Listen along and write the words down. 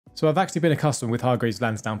So I've actually been a customer with Hargreaves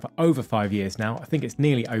Lansdown for over 5 years now. I think it's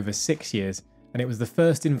nearly over 6 years. And it was the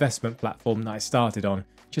first investment platform that I started on,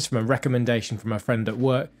 just from a recommendation from a friend at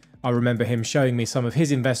work. I remember him showing me some of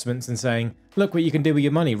his investments and saying, look what you can do with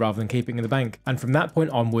your money rather than keeping it in the bank. And from that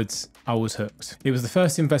point onwards, I was hooked. It was the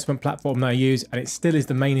first investment platform that I used, and it still is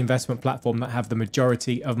the main investment platform that I have the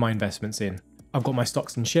majority of my investments in. I've got my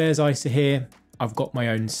stocks and shares ISA here. I've got my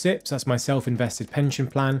own SIPPs, that's my self-invested pension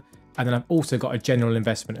plan. And then I've also got a general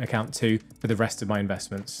investment account too for the rest of my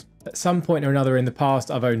investments. At some point or another in the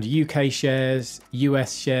past, I've owned UK shares,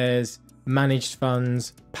 US shares, managed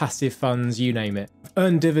funds, passive funds, you name it. I've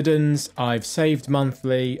earned dividends, I've saved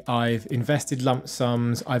monthly, I've invested lump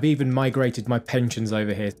sums, I've even migrated my pensions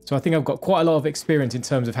over here. So I think I've got quite a lot of experience in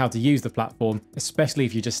terms of how to use the platform, especially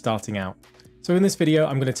if you're just starting out. So in this video,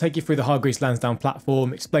 I'm going to take you through the Hargreaves Lansdown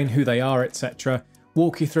platform, explain who they are, etc.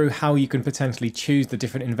 Walk you through how you can potentially choose the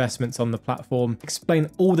different investments on the platform, explain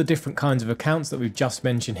all the different kinds of accounts that we've just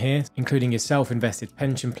mentioned here, including your self-invested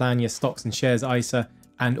pension plan, your stocks and shares ISA,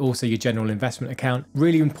 and also your general investment account.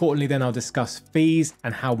 Really importantly, then I'll discuss fees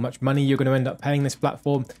and how much money you're going to end up paying this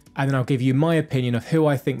platform. And then I'll give you my opinion of who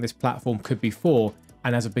I think this platform could be for.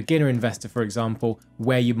 And as a beginner investor, for example,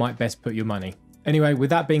 where you might best put your money. Anyway,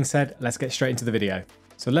 with that being said, let's get straight into the video.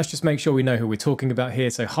 So let's just make sure we know who we're talking about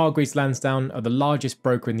here. So Hargreaves Lansdown are the largest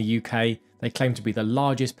broker in the UK. They claim to be the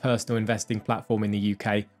largest personal investing platform in the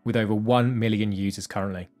UK with over 1 million users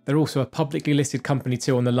currently. They're also a publicly listed company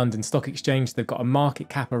too on the London Stock Exchange. They've got a market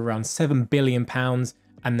cap of around £7 billion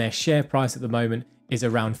and their share price at the moment is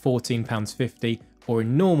around £14.50 or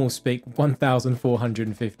in normal speak,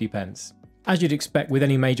 1,450 pence. As you'd expect with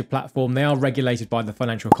any major platform, they are regulated by the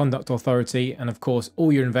Financial Conduct Authority, and of course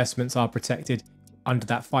all your investments are protected under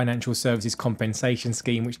that Financial Services Compensation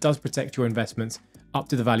Scheme, which does protect your investments up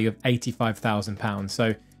to the value of £85,000.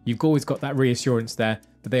 So you've always got that reassurance there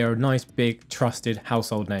that they are a nice, big, trusted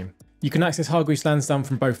household name. You can access Hargreaves Lansdown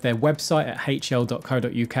from both their website at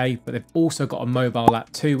hl.co.uk, but they've also got a mobile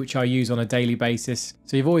app too, which I use on a daily basis.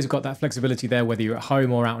 So you've always got that flexibility there, whether you're at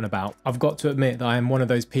home or out and about. I've got to admit that I am one of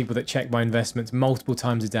those people that check my investments multiple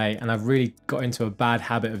times a day, and I've really got into a bad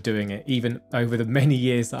habit of doing it, even over the many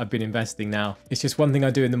years that I've been investing now. It's just one thing I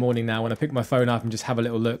do in the morning now when I pick my phone up and just have a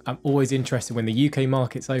little look. I'm always interested when the UK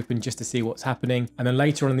market's open just to see what's happening. And then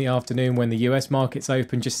later on in the afternoon when the US market's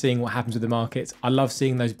open, just seeing what happens with the markets. I love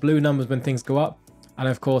seeing those blue numbers when things go up, and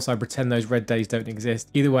of course I pretend those red days don't exist.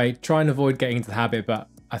 Either way, try and avoid getting into the habit, but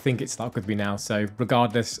I think it's stuck with me now, so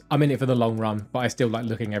regardless, I'm in it for the long run, but I still like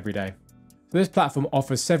looking every day. So this platform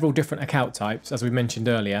offers several different account types, as we mentioned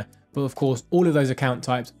earlier, but of course all of those account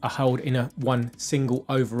types are held in one single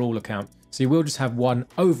overall account. So you will just have one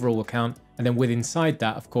overall account, and then within inside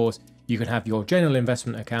that, of course, you can have your general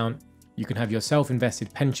investment account, you can have your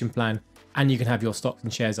self-invested pension plan, and you can have your stocks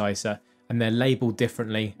and shares ISA. And they're labelled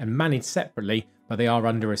differently and managed separately, but they are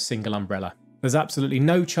under a single umbrella. There's absolutely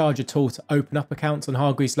no charge at all to open up accounts on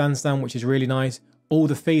Hargreaves Lansdown, which is really nice. All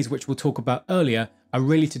the fees, which we'll talk about earlier, are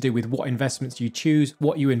really to do with what investments you choose,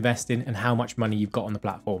 what you invest in, and how much money you've got on the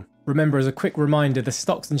platform. Remember, as a quick reminder, the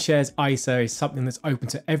stocks and shares ISA is something that's open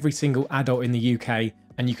to every single adult in the UK,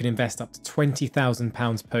 and you can invest up to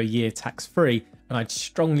 £20,000 per year tax-free. And I'd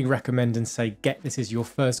strongly recommend and say get this as your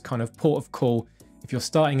first kind of port of call. If you're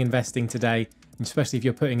starting investing today, and especially if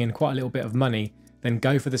you're putting in quite a little bit of money, then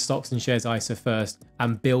go for the stocks and shares ISA first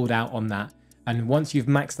and build out on that. And once you've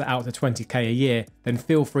maxed that out to 20k a year, then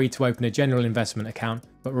feel free to open a general investment account.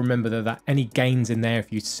 But remember that any gains in there,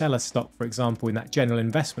 if you sell a stock, for example, in that general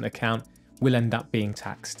investment account, will end up being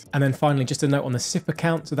taxed. And then finally, just a note on the SIPP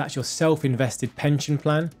account. So that's your self-invested pension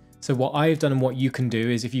plan. So what I've done and what you can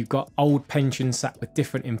do is if you've got old pensions sat with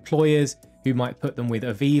different employers who might put them with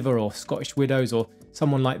Aviva or Scottish Widows or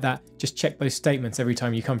someone like that, just check those statements every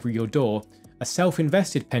time you come through your door. A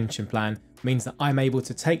self-invested pension plan means that I'm able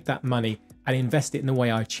to take that money and invest it in the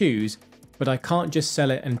way I choose, but I can't just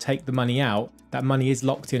sell it and take the money out. That money is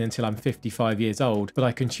locked in until I'm 55 years old, but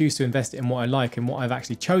I can choose to invest it in what I like, and what I've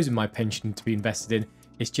actually chosen my pension to be invested in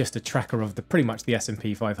is just a tracker of pretty much the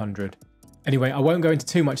S&P 500. Anyway, I won't go into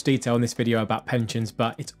too much detail in this video about pensions,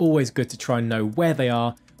 but it's always good to try and know where they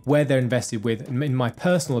are, where they're invested with, and in my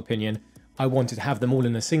personal opinion, I wanted to have them all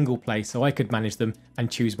in a single place so I could manage them and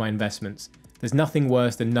choose my investments. There's nothing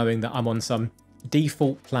worse than knowing that I'm on some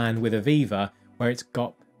default plan with Aviva where it's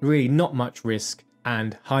got really not much risk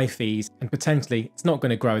and high fees, and potentially it's not going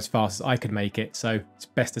to grow as fast as I could make it, so it's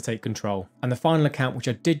best to take control. And the final account, which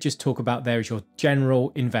I did just talk about there, is your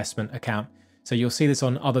general investment account. So you'll see this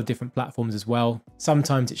on other different platforms as well.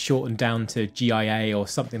 Sometimes it's shortened down to GIA or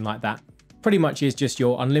something like that. Pretty much is just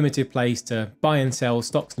your unlimited place to buy and sell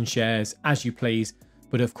stocks and shares as you please.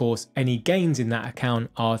 But of course, any gains in that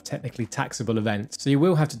account are technically taxable events. So you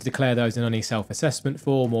will have to declare those in any self-assessment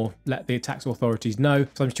form or let the tax authorities know.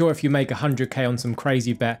 So I'm sure if you make 100k on some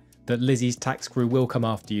crazy bet that Lizzie's tax crew will come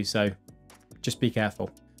after you. So just be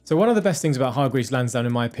careful. So one of the best things about Hargreaves Lansdown,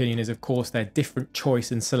 in my opinion, is of course their different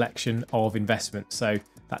choice and selection of investments. So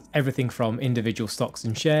that's everything from individual stocks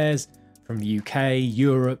and shares, from the UK,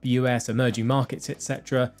 Europe, US, emerging markets,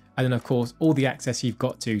 etc. And then of course all the access you've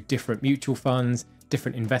got to different mutual funds,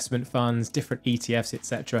 different investment funds, different ETFs,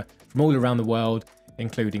 etc. from all around the world,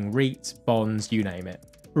 including REITs, bonds, you name it.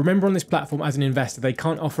 Remember, on this platform as an investor, they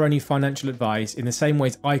can't offer any financial advice in the same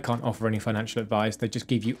ways I can't offer any financial advice. They just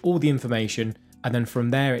give you all the information, and then from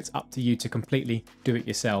there it's up to you to completely do it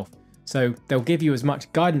yourself. So they'll give you as much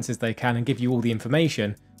guidance as they can and give you all the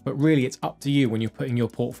information, but really it's up to you when you're putting your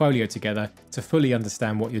portfolio together to fully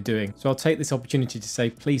understand what you're doing. So I'll take this opportunity to say,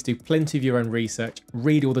 please do plenty of your own research,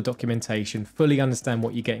 read all the documentation, fully understand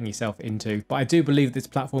what you're getting yourself into. But I do believe this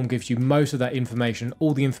platform gives you most of that information,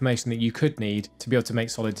 all the information that you could need to be able to make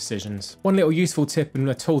solid decisions. One little useful tip and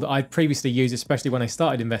a tool that I'd previously used, especially when I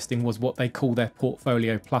started investing, was what they call their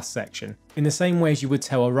Portfolio Plus section. In the same way as you would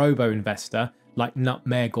tell a robo-investor like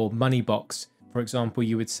Nutmeg or Moneybox, for example,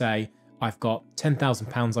 you would say, I've got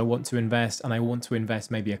 £10,000 I want to invest, and I want to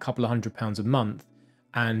invest maybe a couple of £100 a month.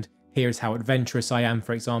 And here's how adventurous I am.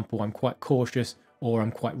 For example, I'm quite cautious or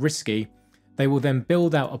I'm quite risky. They will then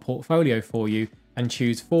build out a portfolio for you and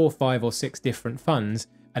choose 4, 5 or 6 different funds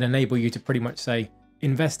and enable you to pretty much say,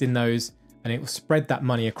 invest in those, and it will spread that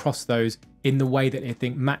money across those in the way that it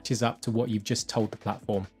think matches up to what you've just told the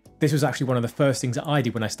platform. This was actually one of the first things that I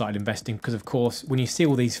did when I started investing, because of course, when you see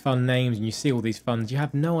all these fund names and you see all these funds, you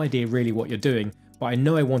have no idea really what you're doing. But I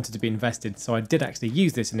know I wanted to be invested, so I did actually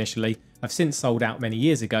use this initially. I've since sold out many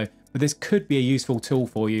years ago, but this could be a useful tool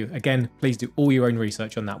for you. Again, please do all your own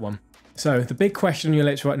research on that one. So the big question on your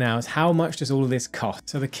lips right now is, how much does all of this cost?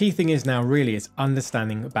 So the key thing is now really is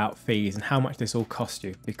understanding about fees and how much this all costs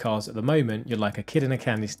you, because at the moment you're like a kid in a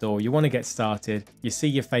candy store. You want to get started, you see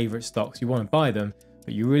your favorite stocks, you want to buy them,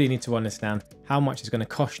 but you really need to understand how much it's going to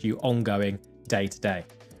cost you ongoing day to day.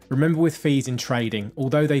 Remember, with fees in trading,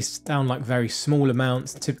 although they sound like very small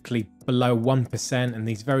amounts, typically below 1% and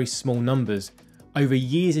these very small numbers, over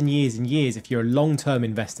years and years and years, if you're a long-term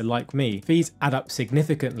investor like me, fees add up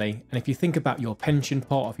significantly. And if you think about your pension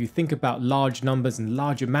pot, or if you think about large numbers and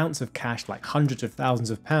large amounts of cash, like hundreds of thousands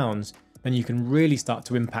of pounds, then you can really start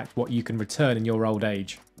to impact what you can return in your old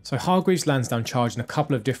age. So Hargreaves Lansdown charge in a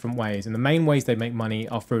couple of different ways, and the main ways they make money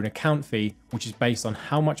are through an account fee, which is based on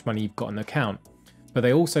how much money you've got in the account. But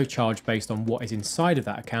they also charge based on what is inside of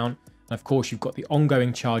that account. And of course, you've got the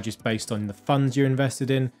ongoing charges based on the funds you're invested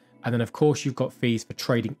in. And then of course, you've got fees for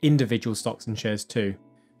trading individual stocks and shares too.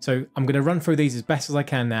 So I'm going to run through these as best as I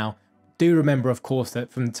can now. Do remember, of course,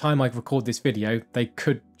 that from the time I record this video, they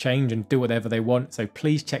could change and do whatever they want. So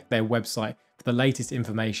please check their website for the latest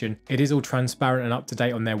information. It is all transparent and up to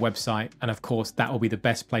date on their website. And of course, that will be the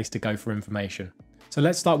best place to go for information. So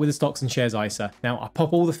let's start with the stocks and shares ISA. Now I'll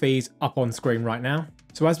pop all the fees up on screen right now.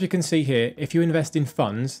 So as we can see here, if you invest in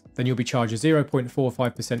funds, then you'll be charged a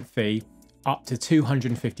 0.45% fee up to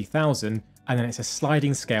 250,000, and then it's a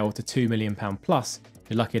sliding scale to £2 million plus if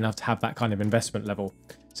you're lucky enough to have that kind of investment level.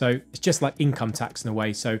 So it's just like income tax in a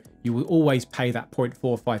way. So you will always pay that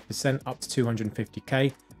 0.45% up to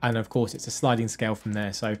 250k, and of course it's a sliding scale from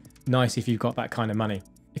there. So nice if you've got that kind of money.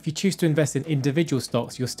 If you choose to invest in individual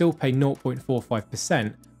stocks, you'll still pay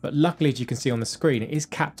 0.45%, but luckily, as you can see on the screen, it is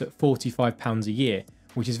capped at £45 a year,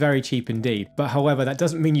 which is very cheap indeed. But however, that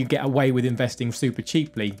doesn't mean you get away with investing super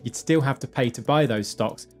cheaply. You'd still have to pay to buy those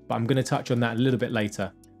stocks, but I'm going to touch on that a little bit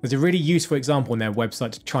later. There's a really useful example on their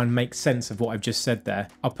website to try and make sense of what I've just said there.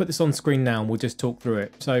 I'll put this on screen now and we'll just talk through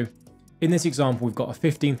it. So in this example, we've got a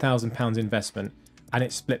 £15,000 investment, and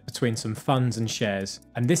it's split between some funds and shares.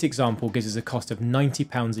 And this example gives us a cost of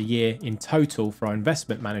 £90 a year in total for our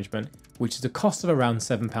investment management, which is a cost of around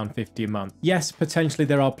 £7.50 a month. Yes, potentially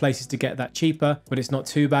there are places to get that cheaper, but it's not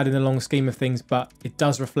too bad in the long scheme of things, but it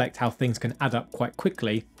does reflect how things can add up quite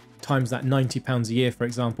quickly. Times that £90 a year, for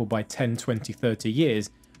example, by 10, 20, 30 years,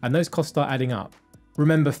 and those costs start adding up.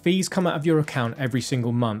 Remember, fees come out of your account every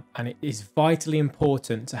single month, and it is vitally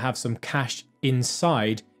important to have some cash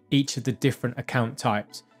inside each of the different account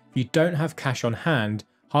types. If you don't have cash on hand,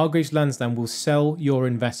 Hargreaves Lansdown will sell your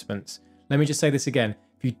investments. Let me just say this again.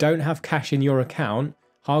 If you don't have cash in your account,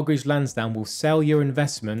 Hargreaves Lansdown will sell your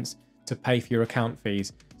investments to pay for your account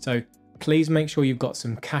fees. So please make sure you've got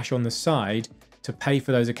some cash on the side to pay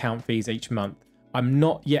for those account fees each month. I'm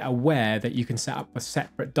not yet aware that you can set up a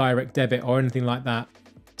separate direct debit or anything like that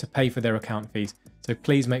to pay for their account fees. So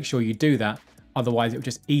please make sure you do that. Otherwise, it'll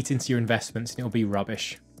just eat into your investments and it'll be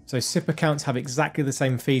rubbish. So SIPP accounts have exactly the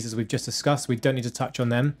same fees as we've just discussed. We don't need to touch on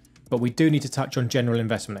them, but we do need to touch on general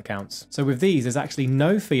investment accounts. So with these, there's actually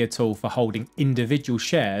no fee at all for holding individual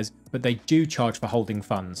shares, but they do charge for holding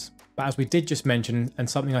funds. But as we did just mention, and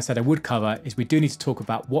something I said I would cover, is we do need to talk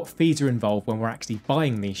about what fees are involved when we're actually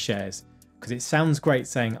buying these shares. Because it sounds great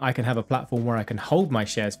saying I can have a platform where I can hold my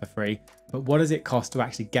shares for free, but what does it cost to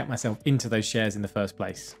actually get myself into those shares in the first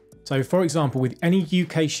place? So for example, with any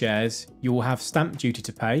UK shares, you will have stamp duty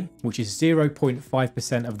to pay, which is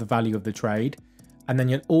 0.5% of the value of the trade. And then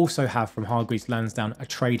you'll also have from Hargreaves Lansdown a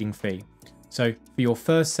trading fee. So for your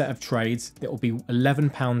first set of trades, it will be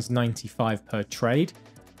 £11.95 per trade.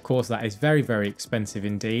 Of course, that is very, very expensive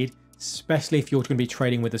indeed, especially if you're going to be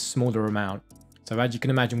trading with a smaller amount. So as you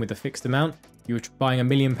can imagine with a fixed amount, you're buying £1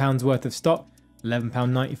 million worth of stock,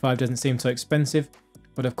 £11.95 doesn't seem so expensive.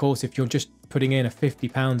 But of course, if you're just putting in a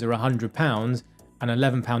 £50 or £100 and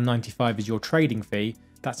 £11.95 is your trading fee,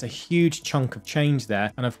 that's a huge chunk of change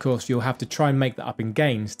there. And of course, you'll have to try and make that up in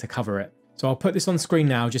gains to cover it. So I'll put this on screen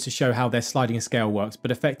now just to show how their sliding scale works. But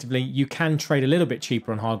effectively, you can trade a little bit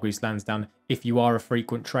cheaper on Hargreaves Lansdown if you are a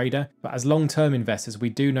frequent trader. But as long-term investors, we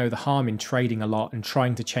do know the harm in trading a lot and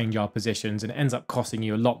trying to change our positions, and it ends up costing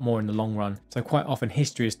you a lot more in the long run. So quite often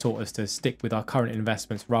history has taught us to stick with our current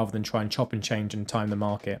investments rather than try and chop and change and time the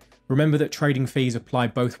market. Remember that trading fees apply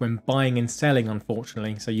both when buying and selling,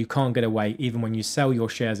 unfortunately, so you can't get away. Even when you sell your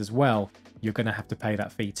shares as well, you're going to have to pay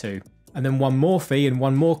that fee too. And then one more fee, and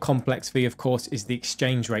one more complex fee, of course, is the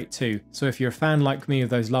exchange rate too. So if you're a fan like me of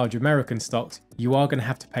those large American stocks, you are going to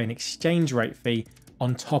have to pay an exchange rate fee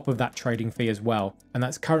on top of that trading fee as well. And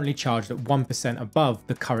that's currently charged at 1% above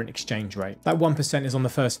the current exchange rate. That 1% is on the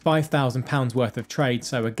first £5,000 worth of trade.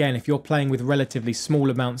 So again, if you're playing with relatively small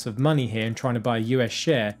amounts of money here and trying to buy a US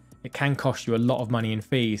share, it can cost you a lot of money in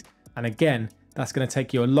fees. And again, that's going to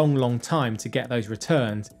take you a long, long time to get those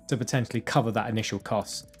returns to potentially cover that initial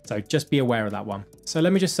cost. So just be aware of that one. So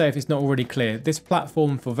let me just say, if it's not already clear, this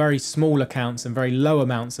platform for very small accounts and very low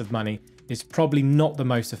amounts of money is probably not the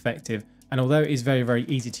most effective. And although it is very, very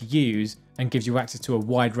easy to use and gives you access to a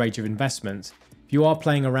wide range of investments, if you are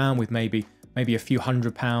playing around with maybe a few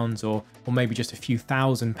 £100 or maybe just a few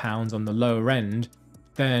 £1,000 on the lower end,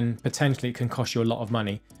 then potentially it can cost you a lot of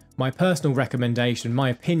money. My personal recommendation, my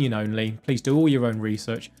opinion only, please do all your own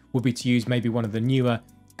research, would be to use maybe one of the newer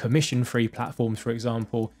commission-free platforms, for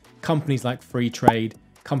example, companies like Free Trade,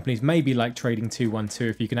 companies maybe like Trading 212,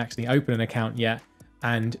 if you can actually open an account yet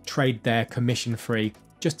and trade there commission-free,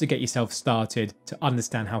 just to get yourself started to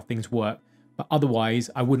understand how things work. But otherwise,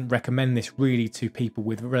 I wouldn't recommend this really to people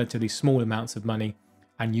with relatively small amounts of money,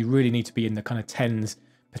 and you really need to be in the kind of tens,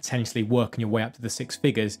 potentially working your way up to the six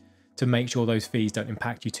figures to make sure those fees don't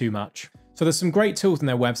impact you too much. So there's some great tools on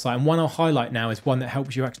their website, and one I'll highlight now is one that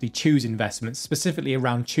helps you actually choose investments, specifically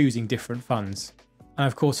around choosing different funds. And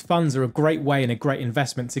of course, funds are a great way and a great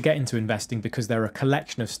investment to get into investing because they're a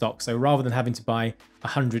collection of stocks. So rather than having to buy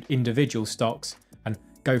 100 individual stocks and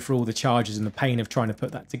go through all the charges and the pain of trying to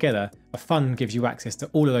put that together, a fund gives you access to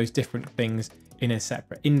all of those different things in a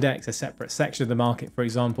separate index, a separate section of the market, for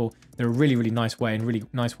example. They're a really, really nice way and really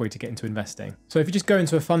nice way to get into investing. So if you just go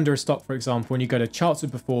into a fund or a stock, for example, and you go to charts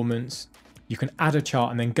of performance, you can add a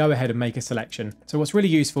chart and then go ahead and make a selection. So what's really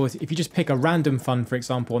useful is if you just pick a random fund, for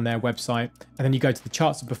example, on their website, and then you go to the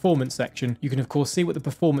charts of performance section, you can of course see what the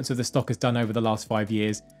performance of the stock has done over the last 5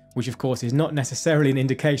 years, which of course is not necessarily an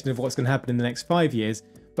indication of what's going to happen in the next 5 years,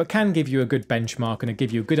 but can give you a good benchmark and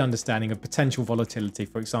give you a good understanding of potential volatility,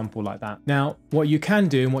 for example, like that. Now, what you can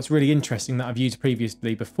do, and what's really interesting that I've used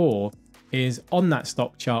previously before, is on that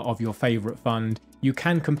stock chart of your favorite fund, you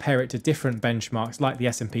can compare it to different benchmarks like the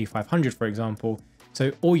S&P 500, for example.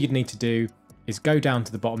 So all you'd need to do is go down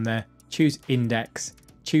to the bottom there, choose index,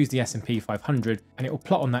 choose the S&P 500, and it will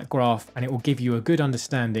plot on that graph and it will give you a good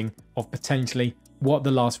understanding of potentially what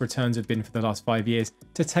the last returns have been for the last 5 years,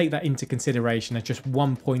 to take that into consideration as just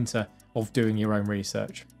one pointer of doing your own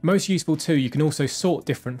research. Most useful too, you can also sort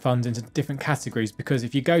different funds into different categories, because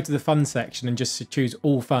if you go to the fund section and just choose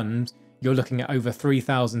all funds, you're looking at over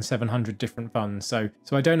 3,700 different funds. So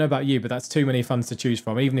I don't know about you, but that's too many funds to choose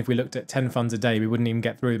from. Even if we looked at 10 funds a day, we wouldn't even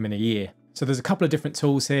get through them in a year. So there's a couple of different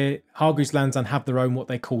tools here. Hargreaves Lansdown have their own what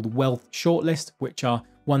they call wealth shortlist, which are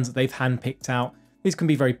ones that they've handpicked out. These can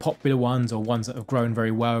be very popular ones or ones that have grown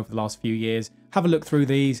very well over the last few years. Have a look through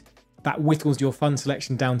these. That whittles your fund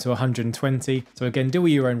selection down to 120. So again, do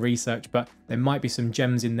your own research, but there might be some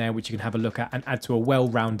gems in there which you can have a look at and add to a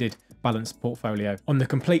well-rounded, balanced portfolio. On the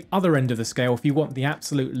complete other end of the scale, if you want the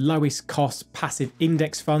absolute lowest cost passive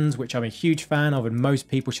index funds, which I'm a huge fan of and most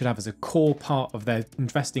people should have as a core part of their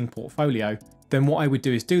investing portfolio, then what I would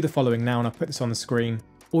do is do the following now, and I'll put this on the screen.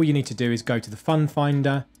 All you need to do is go to the fund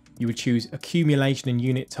finder. You would choose accumulation and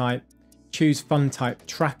unit type, choose fund type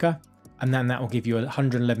tracker, and then that will give you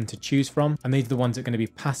 111 to choose from. And these are the ones that are going to be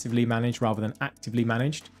passively managed rather than actively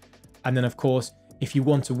managed. And then of course, if you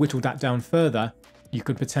want to whittle that down further, you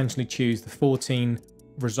could potentially choose the 14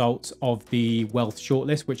 results of the wealth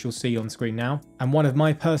shortlist, which you'll see on screen now. And one of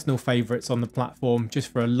my personal favorites on the platform,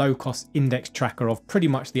 just for a low cost index tracker of pretty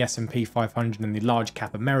much the S&P 500 and the large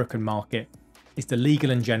cap American market, is the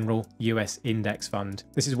Legal & General US Index Fund.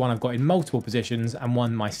 This is one I've got in multiple positions and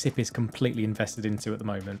one my SIPP is completely invested into at the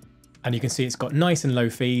moment. And you can see it's got nice and low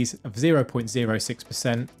fees of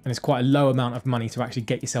 0.06%, and it's quite a low amount of money to actually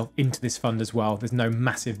get yourself into this fund as well. There's no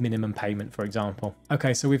massive minimum payment, for example.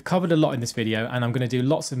 Okay, so we've covered a lot in this video, and I'm going to do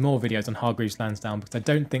lots of more videos on Hargreaves Lansdown because I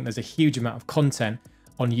don't think there's a huge amount of content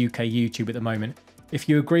on UK YouTube at the moment. If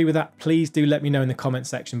you agree with that, please do let me know in the comment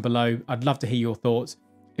section below. I'd love to hear your thoughts.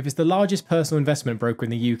 If it's the largest personal investment broker in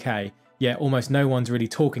the UK, yet almost no one's really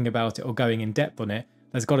talking about it or going in depth on it,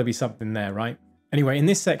 there's got to be something there, right? Anyway, in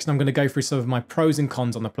this section, I'm going to go through some of my pros and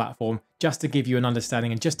cons on the platform, just to give you an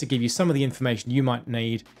understanding and just to give you some of the information you might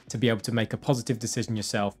need to be able to make a positive decision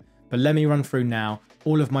yourself. But let me run through now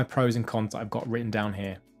all of my pros and cons that I've got written down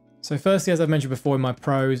here. So firstly, as I've mentioned before in my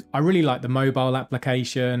pros, I really like the mobile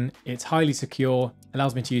application. It's highly secure,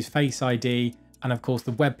 allows me to use Face ID, and of course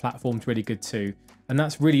the web platform's really good too. And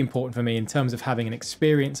that's really important for me in terms of having an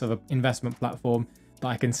experience of an investment platform that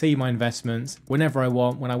I can see my investments whenever I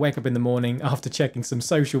want, when I wake up in the morning after checking some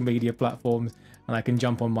social media platforms, and I can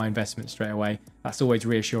jump on my investment straight away. That's always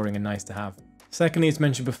reassuring and nice to have. Secondly, as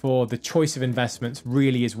mentioned before, the choice of investments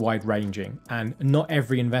really is wide ranging, and not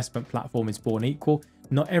every investment platform is born equal.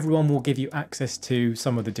 Not everyone will give you access to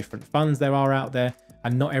some of the different funds there are out there,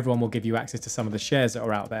 and not everyone will give you access to some of the shares that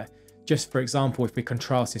are out there. Just for example, if we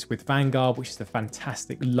contrast this with Vanguard, which is a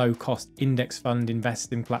fantastic low-cost index fund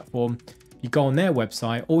investing platform, you go on their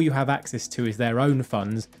website, all you have access to is their own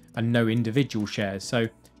funds and no individual shares. So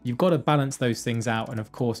you've got to balance those things out. And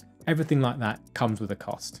of course, everything like that comes with a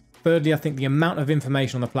cost. Thirdly, I think the amount of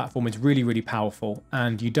information on the platform is really, really powerful,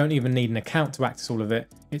 and you don't even need an account to access all of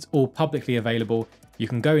it. It's all publicly available. You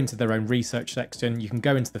can go into their own research section, you can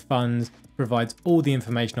go into the funds, provides all the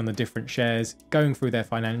information on the different shares, going through their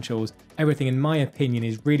financials. Everything, in my opinion,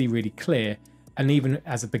 is really, really clear. And even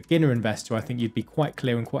as a beginner investor, I think you'd be quite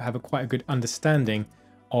clear and have quite a good understanding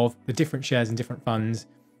of the different shares and different funds,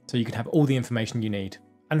 so you can have all the information you need.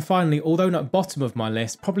 And finally, although not bottom of my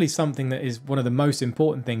list, probably something that is one of the most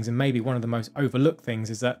important things and maybe one of the most overlooked things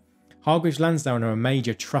is that Hargreaves Lansdown are a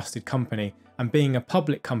major trusted company, and being a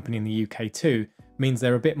public company in the UK too means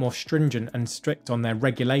they're a bit more stringent and strict on their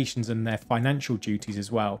regulations and their financial duties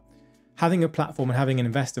as well. Having a platform and having an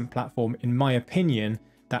investment platform, in my opinion,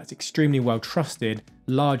 that's extremely well trusted,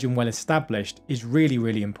 large and well established is really,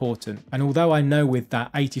 really important. And although I know with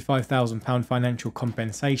that £85,000 financial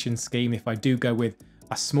compensation scheme, if I do go with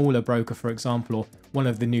a smaller broker, for example, or one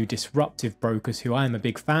of the new disruptive brokers who I am a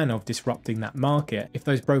big fan of disrupting that market, if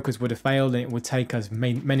those brokers would have failed and it would take us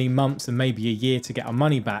many months and maybe a year to get our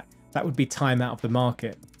money back, that would be time out of the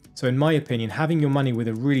market. So in my opinion, having your money with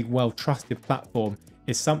a really well trusted platform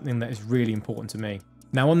is something that is really important to me.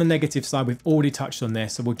 Now on the negative side, we've already touched on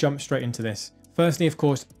this, so we'll jump straight into this. Firstly, of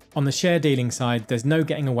course, on the share dealing side, there's no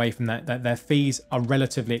getting away from that their fees are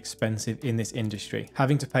relatively expensive in this industry.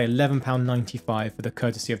 Having to pay £11.95 for the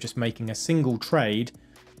courtesy of just making a single trade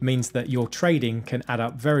means that your trading can add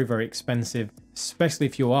up very, very expensive, especially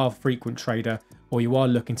if you are a frequent trader or you are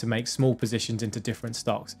looking to make small positions into different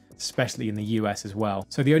stocks, especially in the US as well.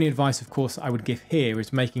 So the only advice, of course, I would give here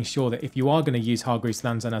is making sure that if you are going to use Hargreaves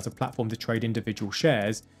Lansdown as a platform to trade individual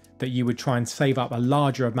shares, that you would try and save up a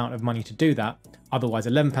larger amount of money to do that. Otherwise,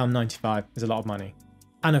 £11.95 is a lot of money.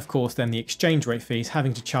 And of course, then the exchange rate fees,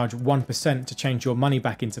 having to charge 1% to change your money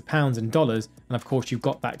back into pounds and dollars. And of course, you've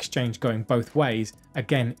got that exchange going both ways.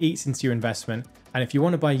 Again, eats into your investment. And if you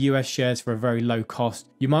want to buy US shares for a very low cost,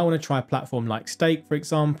 you might want to try a platform like Stake, for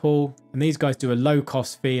example. And these guys do a low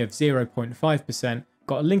cost fee of 0.5%.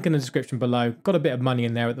 Got a link in the description below. Got a bit of money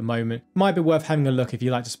in there at the moment. Might be worth having a look if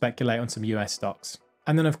you like to speculate on some US stocks.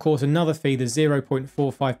 And then of course, another fee, the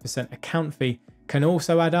 0.45% account fee, can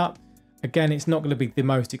also add up. Again, it's not going to be the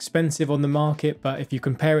most expensive on the market, but if you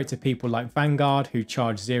compare it to people like Vanguard who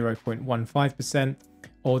charge 0.15%,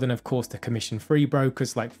 or then of course the commission-free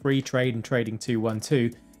brokers like Free Trade and Trading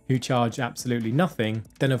 212 who charge absolutely nothing,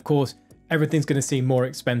 then of course everything's going to seem more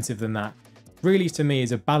expensive than that. Really, to me,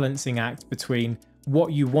 is a balancing act between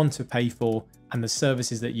what you want to pay for and the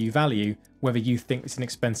services that you value, whether you think it's an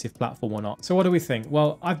expensive platform or not. So what do we think?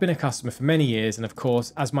 Well, I've been a customer for many years, and of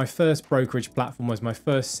course, as my first brokerage platform was my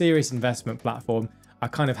first serious investment platform, I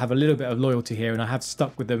kind of have a little bit of loyalty here, and I have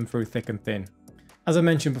stuck with them through thick and thin. As I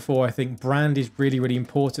mentioned before, I think brand is really, really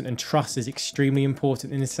important, and trust is extremely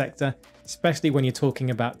important in this sector, especially when you're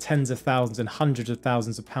talking about tens of thousands and hundreds of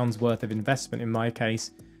thousands of pounds worth of investment in my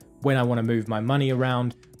case. When I want to move my money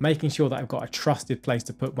around, making sure that I've got a trusted place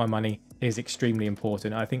to put my money is extremely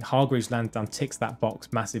important. I think Hargreaves Lansdown ticks that box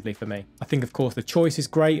massively for me. I think, of course, the choice is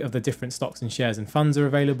great of the different stocks and shares and funds are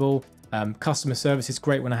available. Customer service is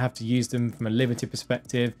great when I have to use them from a limited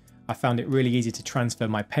perspective. I found it really easy to transfer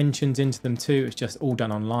my pensions into them too. It's just all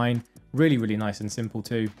done online. Really, really nice and simple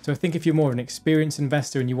too. So I think if you're more of an experienced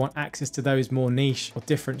investor and you want access to those more niche or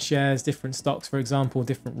different shares, different stocks, for example,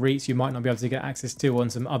 different REITs you might not be able to get access to on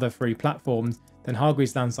some other free platforms, then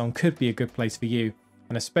Hargreaves Lansdown could be a good place for you.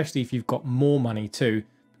 And especially if you've got more money too,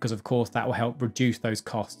 because of course that will help reduce those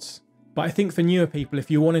costs. But I think for newer people,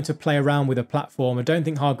 if you wanted to play around with a platform, I don't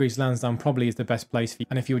think Hargreaves Lansdown probably is the best place for you.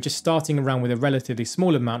 And if you were just starting around with a relatively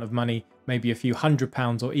small amount of money, maybe a few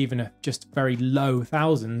 £100 or even just very low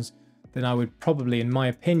thousands, then I would probably, in my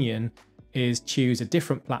opinion, is choose a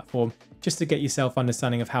different platform just to get yourself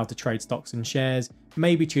understanding of how to trade stocks and shares.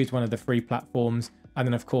 Maybe choose one of the free platforms. And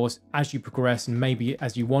then of course, as you progress and maybe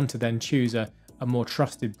as you want to then choose a more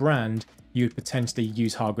trusted brand, you would potentially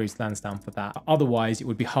use Hargreaves Lansdown for that. Otherwise, it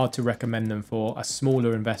would be hard to recommend them for a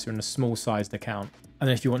smaller investor in a small sized account. And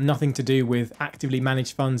then if you want nothing to do with actively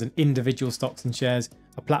managed funds and individual stocks and shares,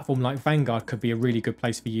 a platform like Vanguard could be a really good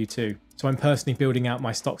place for you too. So I'm personally building out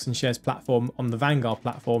my stocks and shares platform on the Vanguard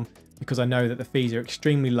platform because I know that the fees are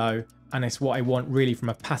extremely low, and it's what I want really from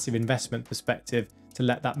a passive investment perspective, to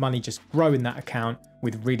let that money just grow in that account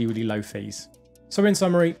with really, really low fees. So in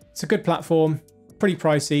summary, it's a good platform, pretty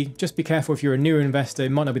pricey. Just be careful if you're a newer investor,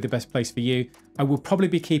 it might not be the best place for you. I will probably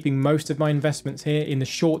be keeping most of my investments here in the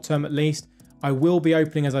short term at least. I will be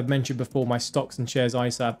opening, as I've mentioned before, my stocks and shares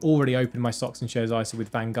ISA. I've already opened my stocks and shares ISA with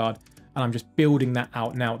Vanguard, and I'm just building that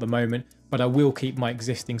out now at the moment. But I will keep my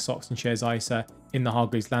existing stocks and shares ISA in the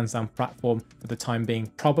Hargreaves Lansdown platform for the time being,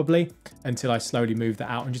 probably until I slowly move that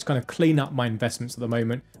out and just kind of clean up my investments at the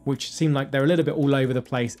moment, which seem like they're a little bit all over the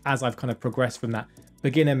place as I've kind of progressed from that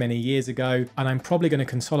beginner many years ago. And I'm probably going to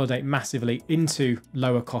consolidate massively into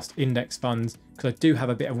lower cost index funds because I do have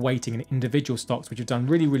a bit of weighting in individual stocks which have done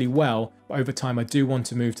really, really well. But over time, I do want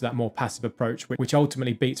to move to that more passive approach, which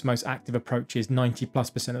ultimately beats most active approaches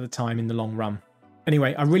 90+% of the time in the long run.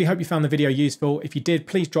 Anyway, I really hope you found the video useful. If you did,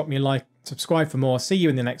 please drop me a like, subscribe for more. See you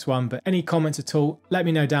in the next one. But any comments at all, let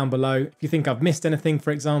me know down below. If you think I've missed anything,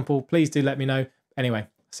 for example, please do let me know. Anyway,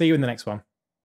 see you in the next one.